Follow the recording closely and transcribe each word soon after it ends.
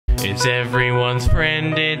It's everyone's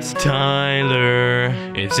friend, it's Tyler.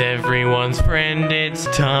 It's everyone's friend, it's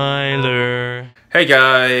Tyler. Hey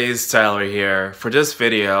guys, Tyler here. For this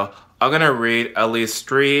video, I'm gonna read at least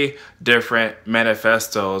 3 different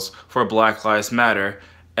manifestos for Black Lives Matter.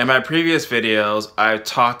 In my previous videos, I've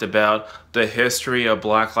talked about the history of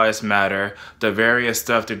Black Lives Matter, the various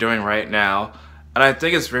stuff they're doing right now, and I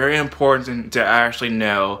think it's very important to actually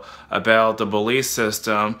know about the belief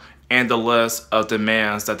system and the list of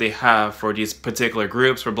demands that they have for these particular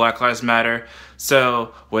groups for Black Lives Matter.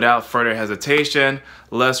 So, without further hesitation,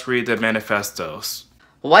 let's read the manifestos.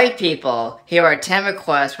 White people, here are 10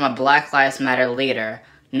 requests from a Black Lives Matter leader.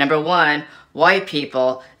 Number 1, white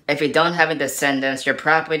people, if you don't have any descendants, your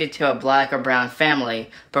property to a black or brown family,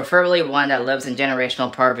 preferably one that lives in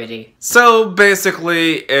generational poverty. So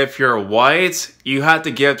basically, if you're white, you have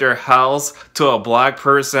to give your house to a black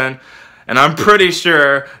person, and I'm pretty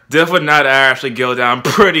sure this would not actually go down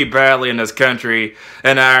pretty badly in this country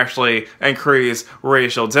and actually increase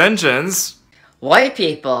racial tensions. White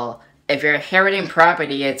people, if you're inheriting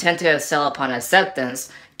property you intend to sell upon acceptance,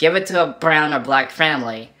 give it to a brown or black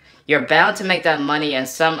family. You're bound to make that money in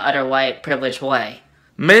some other white privileged way.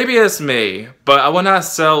 Maybe it's me, but I will not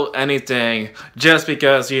sell anything just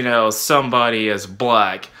because, somebody is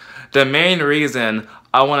black. The main reason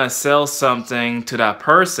I want to sell something to that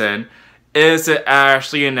person is to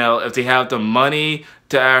actually, if they have the money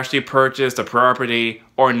to actually purchase the property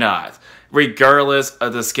or not, regardless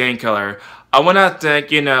of the skin color. I want to think,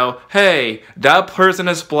 hey, that person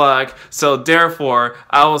is black, so therefore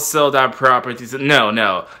I will sell that property.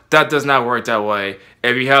 No, that does not work that way.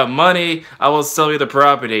 If you have money, I will sell you the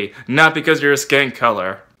property, not because of your skin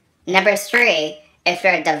color. Number 3, if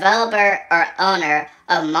you're a developer or owner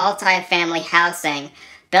of multi-family housing,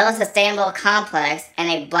 build a sustainable complex in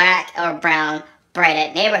a black or brown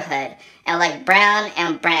brighted neighborhood, and let brown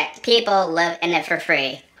and black people live in it for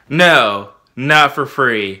free. No, not for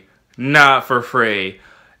free. Not for free.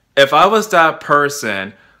 If I was that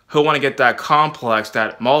person who want to get that complex,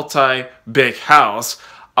 that multi-big house,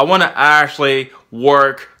 I want to actually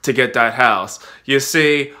work to get that house. You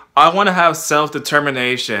see, I want to have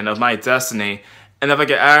self-determination of my destiny, and if I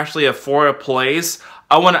can actually afford a place,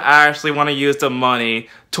 I want to use the money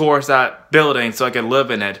towards that building so I can live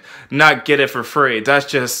in it, not get it for free. That's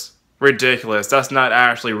just ridiculous. That's not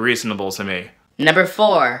actually reasonable to me. Number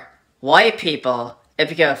 4, white people, if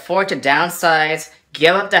you can afford to downsize,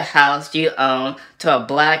 give up the house you own to a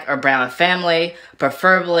black or brown family,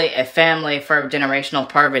 preferably a family for generational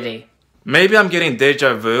poverty. Maybe I'm getting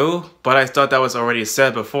deja vu, but I thought that was already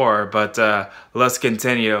said before, but let's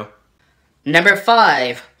continue. Number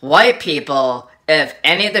 5, white people, if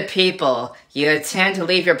any of the people you intend to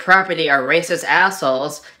leave your property are racist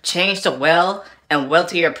assholes, change the will and will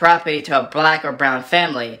to your property to a black or brown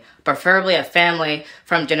family, preferably a family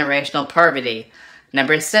from generational poverty.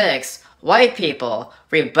 Number 6, white people,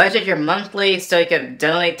 rebudget your monthly so you can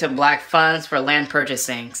donate to black funds for land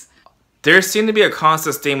purchasing. There seems to be a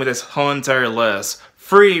constant theme with this whole entire list.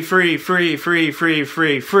 Free, free, free, free, free,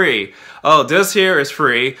 free, free. Oh, this here is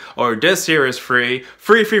free, or this here is free.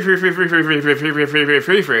 Free, free, free, free, free, free, free, free, free, free, free, free,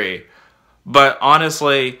 free, free. But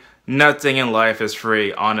honestly, nothing in life is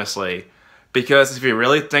free, honestly. Because if you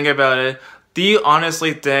really think about it, do you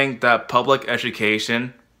honestly think that public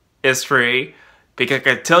education is free? Because I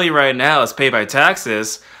can tell you right now, it's paid by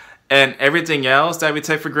taxes, and everything else that we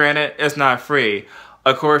take for granted is not free.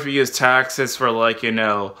 Of course, we use taxes for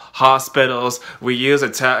hospitals. We use the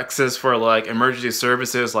taxes for emergency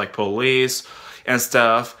services like police and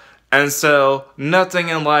stuff. And so nothing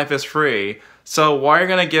in life is free. So why are you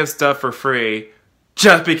gonna give stuff for free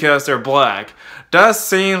just because they're black? That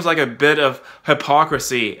seems like a bit of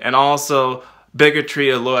hypocrisy and also bigotry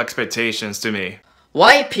and low expectations to me.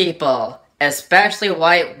 White people, especially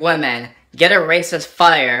white women, get a racist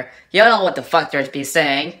fire. You don't know what the fuck they're be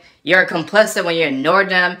saying. You're complicit when you ignore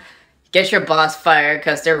them. Get your boss fired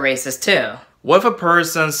because they're racist too. What if a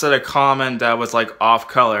person said a comment that was off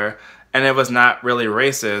color and it was not really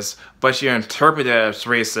racist, but you interpreted it as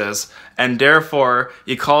racist, and therefore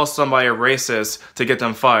you call somebody a racist to get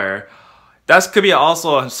them fired? That could be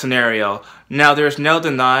also a scenario. Now there's no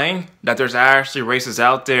denying that there's actually racists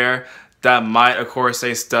out there that might of course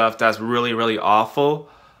say stuff that's really, really awful.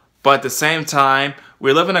 But at the same time,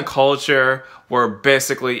 we live in a culture where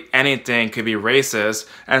basically anything could be racist.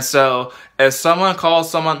 And so if someone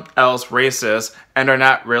calls someone else racist and they're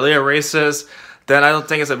not really a racist, then I don't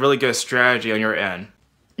think it's a really good strategy on your end.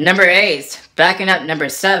 Number 8, backing up number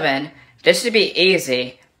 7, this should be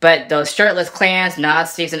easy, but those shirtless Klans,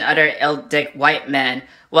 Nazis, and other ill-dick white men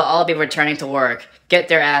will all be returning to work. Get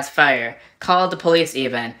their ass fired. Call the police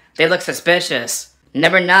even. They look suspicious.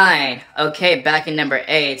 Number 9. Okay, back in number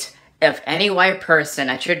 8. If any white person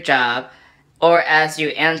at your job, or as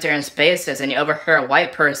you enter in spaces and you overhear a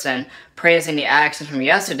white person praising the actions from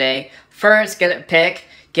yesterday, first get a pic,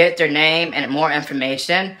 get their name and more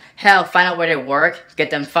information. Hell, find out where they work, get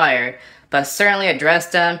them fired. But certainly address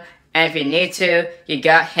them, and if you need to, you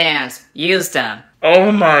got hands, use them.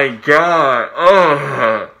 Oh my god.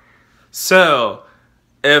 Ugh. So,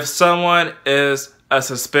 if someone is a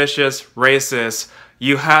suspicious racist,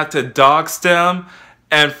 you have to dox them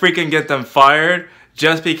and freaking get them fired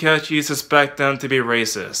just because you suspect them to be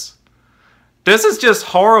racist. This is just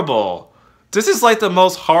horrible. This is like the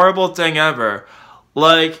most horrible thing ever.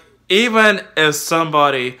 Like, even if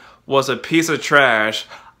somebody was a piece of trash,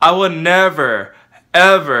 I would never,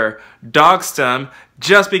 ever dox them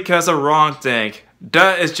just because of wrong thing.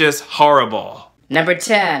 That is just horrible. Number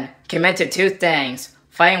 10. Commit to 2 things.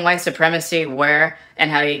 Fighting white supremacy where and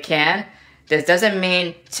how you can. This doesn't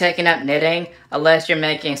mean taking up knitting unless you're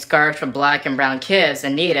making scarves for black and brown kids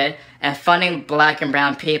that need it, and funding black and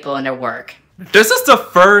brown people in their work. This is the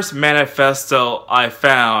first manifesto I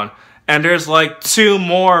found, and there's like 2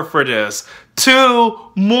 more for this.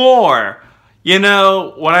 2 more! You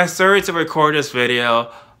know, when I started to record this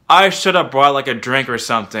video, I should have brought like a drink or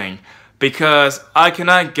something, because I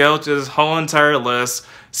cannot go to this whole entire list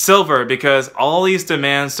silver because all these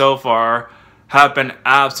demands so far have been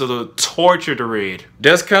absolute torture to read.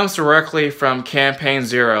 This comes directly from Campaign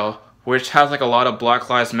Zero, which has like a lot of Black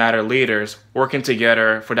Lives Matter leaders working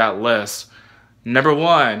together for that list. Number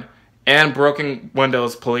 1, and broken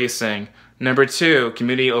windows policing. Number 2,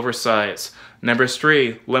 community oversights. Number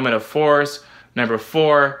 3, limit of force. Number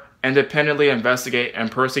 4, independently investigate and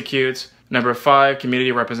persecute. Number 5,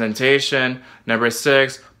 community representation. Number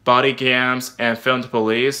 6, body cams and filmed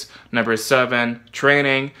police. Number 7,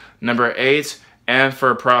 training. Number 8, and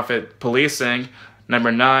for-profit policing.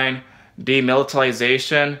 Number 9,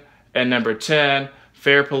 demilitarization. And number 10,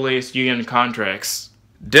 fair police union contracts.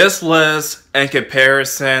 This list, in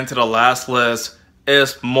comparison to the last list,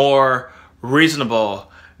 is more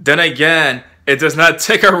reasonable. Then again, it does not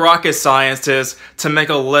take a rocket scientist to make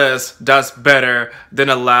a list that's better than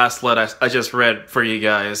the last list I just read for you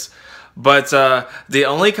guys. But the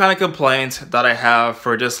only kind of complaint that I have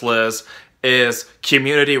for this list is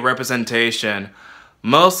community representation.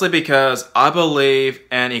 Mostly because I believe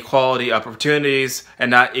in equality of opportunities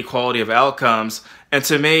and not equality of outcomes. And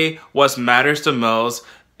to me, what matters the most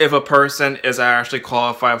if a person is actually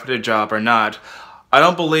qualified for the job or not. I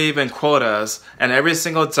don't believe in quotas, and every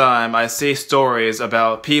single time I see stories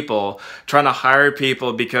about people trying to hire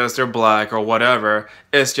people because they're black or whatever,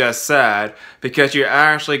 it's just sad because you're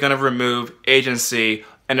actually going to remove agency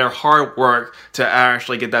and their hard work to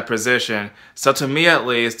actually get that position. So to me at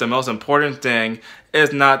least, the most important thing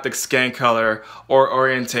is not the skin color or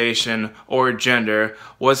orientation or gender.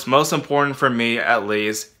 What's most important for me at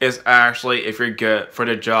least is actually if you're good for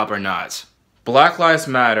the job or not. Black Lives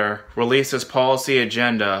Matter released its policy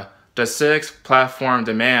agenda. The 6 platform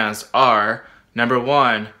demands are: number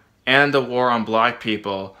 1, end the war on black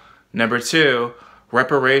people. Number 2,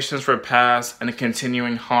 reparations for past and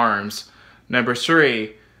continuing harms. Number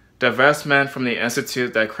 3, divestment from the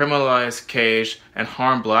institute that criminalize, cage, and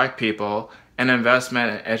harm black people, and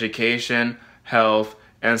investment in education, health,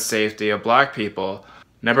 and safety of black people.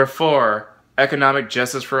 Number 4, economic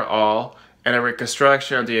justice for all, and a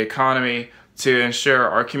reconstruction of the economy to ensure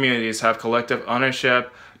our communities have collective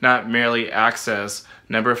ownership, not merely access.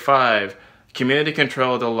 Number 5, community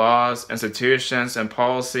control of the laws, institutions, and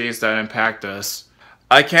policies that impact us.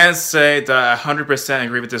 I can't say that I 100%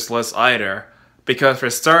 agree with this list either, because for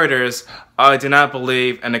starters, I do not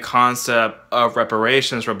believe in the concept of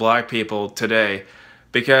reparations for black people today.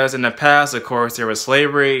 Because in the past, of course, there was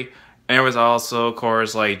slavery, and there was also, of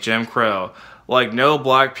course, like Jim Crow. Like, no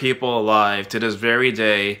black people alive to this very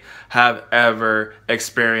day have ever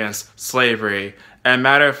experienced slavery. And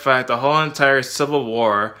matter of fact, the whole entire Civil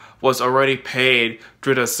War was already paid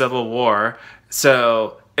through the Civil War.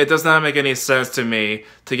 So it does not make any sense to me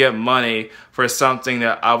to get money for something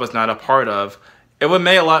that I was not a part of. It would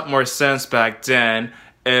make a lot more sense back then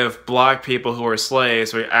if black people who were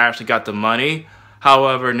slaves actually got the money.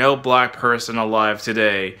 However, no black person alive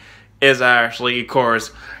today is actually, of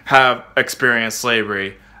course, have experienced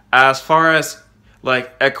slavery. As far as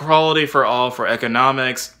like equality for all for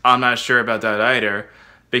economics, I'm not sure about that either,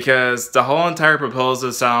 because the whole entire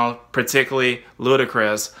proposal sounds particularly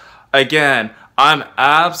ludicrous. Again, I'm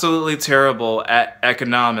absolutely terrible at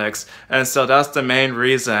economics, and so that's the main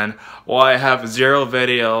reason why I have 0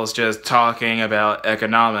 videos just talking about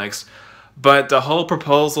economics. But the whole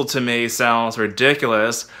proposal to me sounds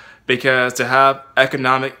ridiculous, because to have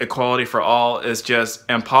economic equality for all is just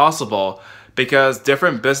impossible, because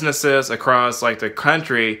different businesses across like the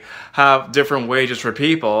country have different wages for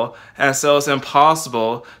people, and so it's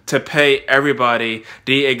impossible to pay everybody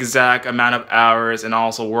the exact amount of hours and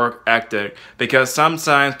also work ethic, because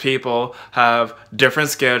sometimes people have different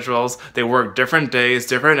schedules, they work different days,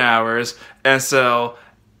 different hours, and so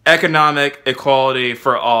economic equality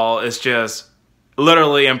for all is just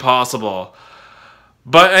literally impossible.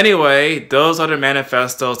 But anyway, those are the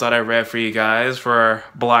manifestos that I read for you guys for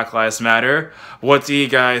Black Lives Matter. What do you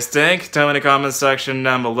guys think? Tell me in the comment section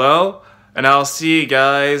down below, and I'll see you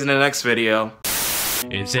guys in the next video.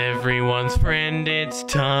 It's everyone's friend, it's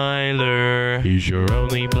Tyler. He's your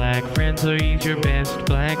only black friend, so he's your best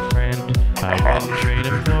black friend. I wouldn't trade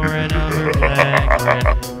him for another black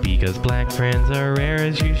friend, because black friends are rare,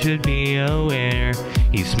 as you should be aware.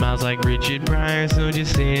 He smiles like Richard Pryor, so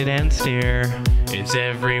just sit and stare. It's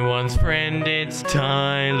everyone's friend, it's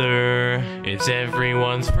Tyler. It's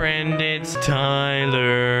everyone's friend, it's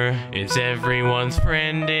Tyler. It's everyone's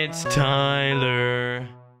friend, it's Tyler.